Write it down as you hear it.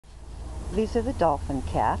These are the Dolphin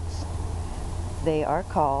Cats. They are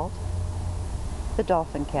called the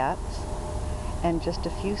Dolphin Cats, and just a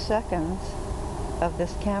few seconds of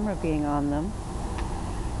this camera being on them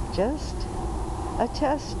just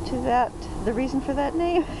attest to that. The reason for that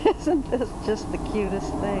name. Isn't this just the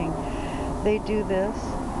cutest thing? They do this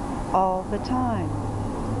all the time.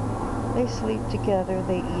 They sleep together,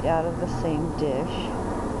 they eat out of the same dish,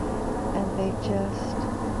 and they just,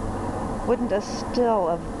 wouldn't a still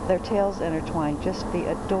of their tails intertwined just be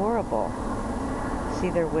adorable? See,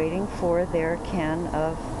 they're waiting for their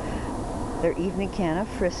evening can of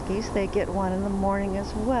Friskies. They get one in the morning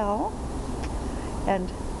as well,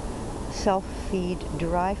 and self-feed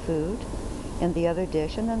dry food in the other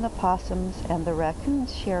dish, and then the possums and the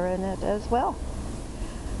raccoons share in it as well.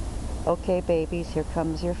 Okay, babies, here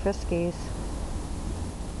comes your Friskies.